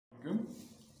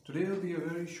Today will be a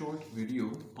very short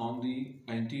video on the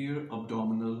anterior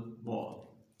abdominal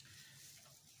wall.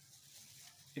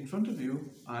 In front of you,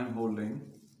 I am holding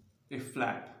a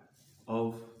flap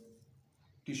of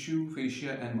tissue,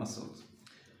 fascia and muscles.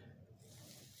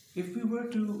 If we were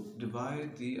to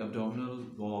divide the abdominal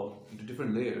wall into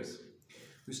different layers,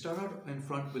 we start out in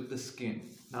front with the skin.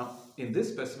 Now, in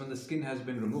this specimen, the skin has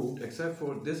been removed except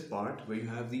for this part where you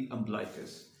have the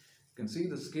umbilicus. You can see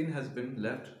the skin has been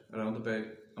left around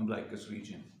the umbilicus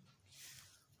region.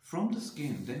 From the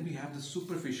skin, then we have the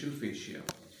superficial fascia.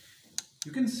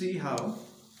 You can see how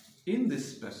in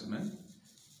this specimen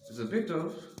there's a bit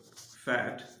of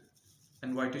fat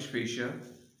and whitish fascia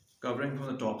covering from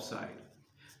the top side.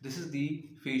 This is the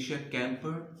fascia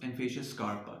camper and fascia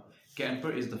scarpa.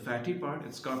 Camper is the fatty part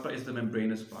and scarpa is the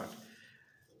membranous part.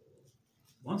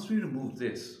 Once we remove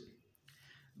this,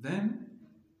 then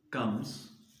comes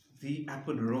the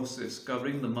aponeurosis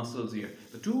covering the muscles here.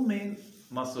 The two main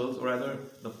muscles, or rather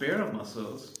the pair of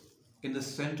muscles in the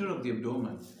center of the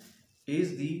abdomen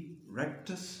is the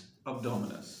rectus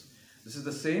abdominis. This is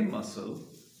the same muscle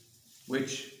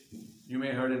which you may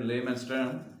have heard in layman's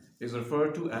term is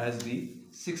referred to as the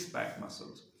six-pack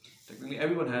muscles. Technically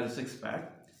everyone has a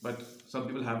six-pack, but some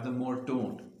people have them more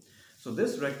toned. So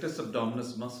this rectus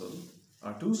abdominis muscle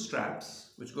are two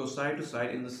straps which go side to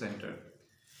side in the center,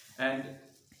 and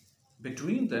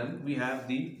between them we have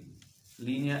the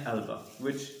linea alba,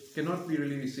 which cannot be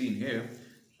really seen here,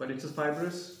 but it's a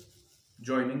fibrous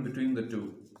joining between the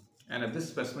two, and at this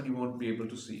specimen you won't be able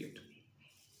to see it.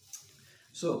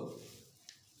 So,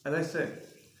 as I said,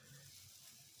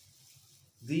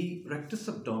 the rectus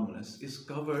abdominis is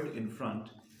covered in front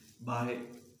by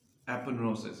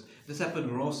aponeurosis. This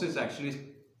aponeurosis actually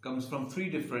comes from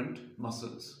three different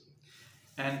muscles,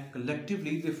 and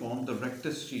collectively they form the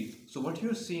rectus sheath. So what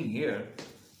you're seeing here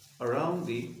around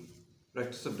the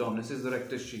rectus abdominis is the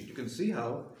rectus sheath. You can see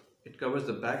how it covers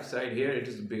the back side. Here it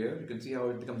is bare. You can see how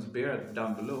it becomes bare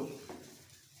down below,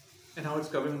 and how it's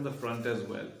covering the front as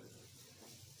well.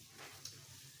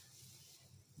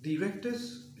 The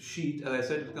rectus sheath, as I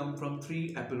said, come from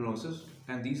three aponeuroses,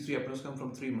 and these three aponeuroses come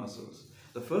from three muscles.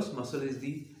 The first muscle is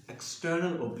the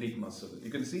external oblique muscle. You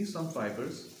can see some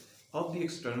fibers of the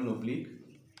external oblique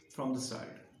from the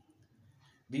side.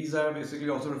 These are basically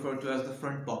also referred to as the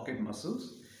front pocket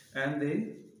muscles, and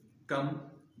they come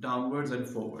downwards and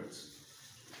forwards.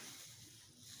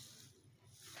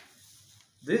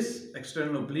 This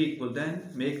external oblique will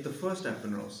then make the first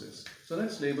aponeurosis. So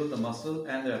let's label the muscle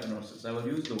and the aponeurosis. I will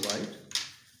use the white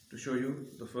to show you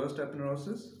the first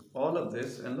aponeurosis. All of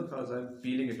this, and look how I'm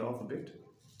peeling it off a bit.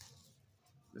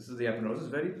 This is the aponeurosis,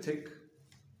 very thick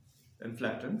and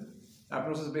flattened.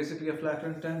 Aponeurosis is basically a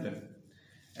flattened tendon.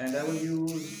 And I will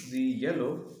use the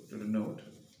yellow to denote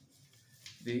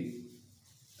the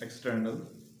external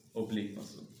oblique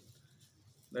muscle.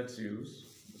 Let's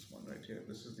use this one right here.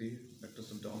 This is the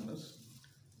rectus abdominis.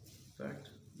 In fact,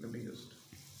 let me just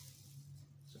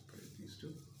separate these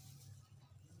two.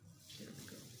 Here we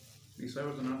go. These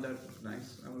fibers are not that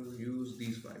nice. I will use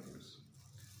these fibers.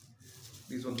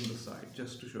 These ones on the side,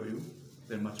 just to show you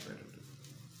they're much better too.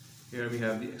 Here we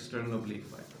have the external oblique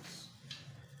fibers.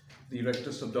 The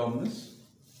rectus abdominis.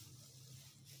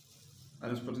 I'm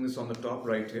just putting this on the top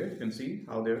right here. You can see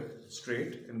how they're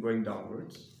straight and going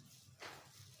downwards,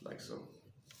 like so.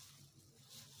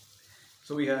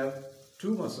 So we have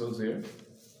two muscles here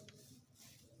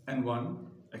and one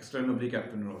external oblique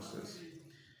aponeurosis.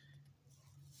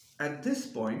 At this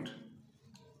point,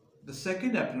 the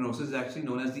second aponeurosis is actually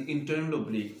known as the internal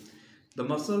oblique. The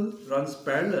muscle runs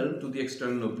parallel to the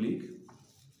external oblique,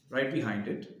 right behind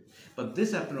it, but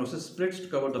this aponeurosis splits to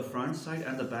cover the front side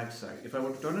and the back side. If I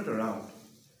were to turn it around,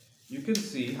 you can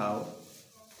see how,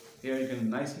 here you can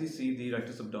nicely see the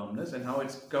rectus abdominis and how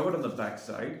it's covered on the back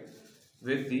side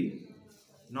with the,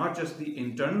 not just the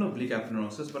internal oblique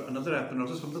aponeurosis, but another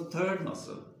aponeurosis from the third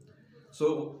muscle.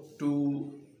 So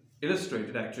to illustrate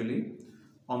it actually,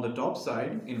 on the top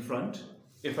side, in front,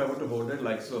 if I were to hold it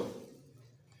like so,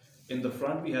 in the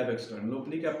front we have external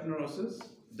oblique aponeurosis,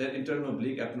 then internal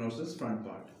oblique aponeurosis front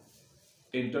part,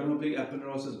 internal oblique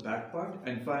aponeurosis back part,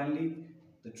 and finally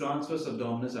the transverse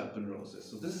abdominis aponeurosis.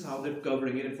 So this is how they're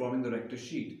covering it and forming the rectus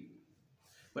sheath.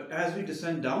 But as we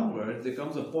descend downward, there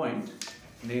comes a point,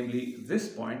 namely this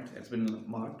point, it's been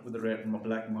marked with a red and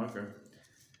black marker,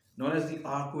 known as the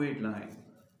arcuate line.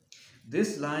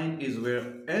 This line is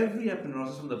where every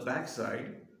aponeurosis from the back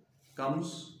side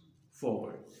comes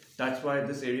forward. That's why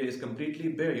this area is completely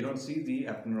bare. You don't see the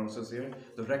aponeurosis here.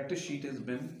 The rectus sheath has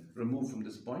been removed from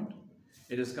this point.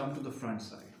 It has come to the front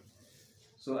side.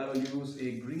 So I will use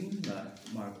a green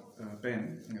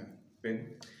pen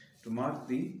to mark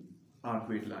the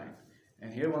arcuate line.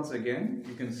 And here once again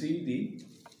you can see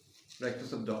the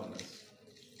rectus abdominis.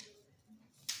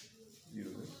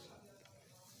 Use this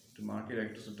to mark the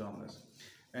rectus abdominis.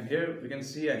 And here we can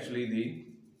see actually the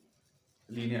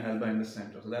linea alba in the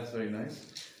center. So that's very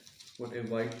nice. Put a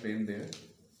white pen there,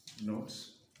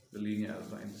 notes the linea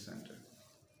alba in the center,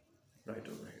 right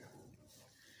over here.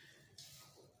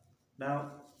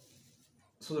 Now,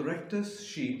 so the rectus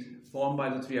sheath formed by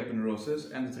the three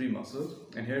aponeuroses and the three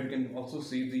muscles, and here you can also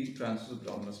see the transverse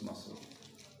abdominis muscle,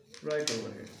 right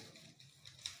over here.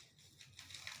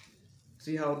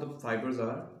 See how the fibers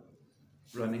are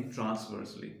running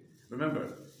transversely.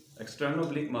 Remember, external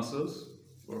oblique muscles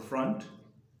were front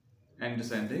and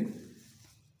descending.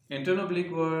 Internal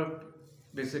oblique were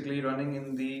basically running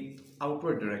in the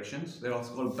outward directions. They're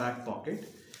also called back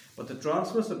pocket. But the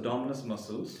transverse abdominis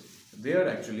muscles, they are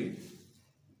actually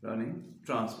running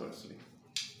transversely.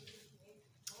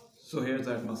 So here's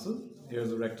that muscle. Here's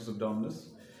the rectus abdominis,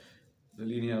 the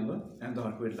linea alba, and the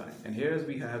arcuate line. And here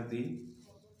we have the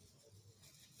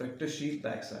rectus sheath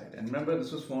backside. And remember,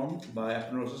 this was formed by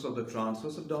aponeurosis of the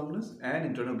transverse abdominis and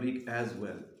internal oblique as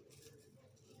well.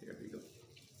 Here we go.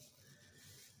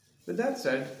 With that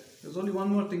said, there's only one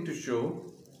more thing to show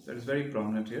that is very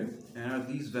prominent here, and are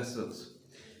these vessels.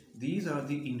 These are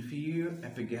the inferior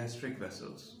epigastric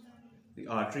vessels. The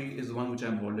artery is the one which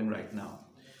I'm holding right now.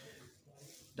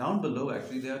 Down below,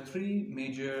 actually, there are three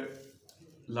major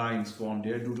lines formed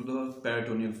here due to the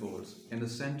peritoneal folds. In the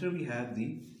center, we have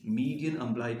the median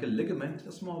umbilical ligament.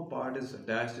 A small part is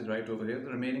attached right over here. The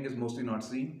remaining is mostly not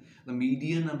seen. The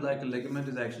median umbilical ligament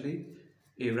is actually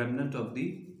a remnant of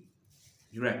the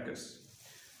urachus.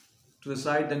 To the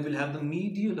side, then we'll have the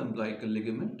medial umbilical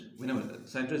ligament. Remember, the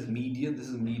center is median, this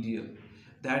is medial.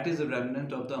 That is a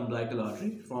remnant of the umbilical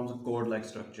artery, forms a cord-like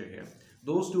structure here.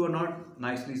 Those two are not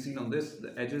nicely seen on this.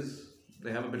 The edges,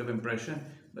 they have a bit of impression,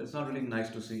 but it's not really nice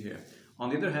to see here. On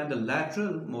the other hand, the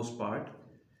lateral most part,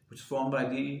 which is formed by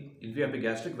the inferior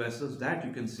epigastric vessels, that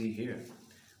you can see here.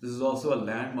 This is also a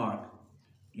landmark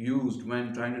used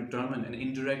when trying to determine an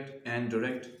indirect and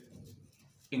direct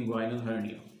inguinal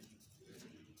hernia.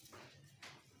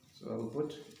 So I will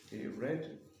put a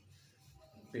red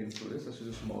pen through this. This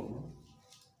is a small one,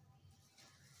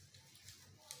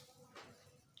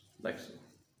 like so.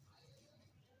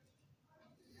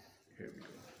 Here we go.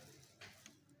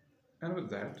 And with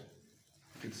that,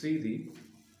 you can see the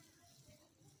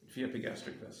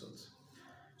epigastric vessels.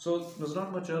 So there's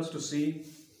not much else to see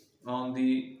on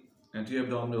the anterior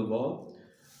abdominal wall.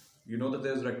 You know that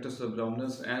there's rectus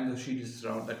abdominis and the sheath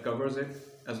surround that covers it,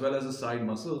 as well as the side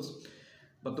muscles.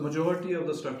 But the majority of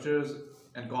the structures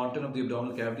and content of the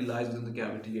abdominal cavity lies within the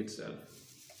cavity itself.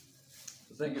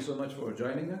 So thank you so much for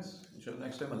joining us. Until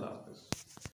next time, Allah Hafiz.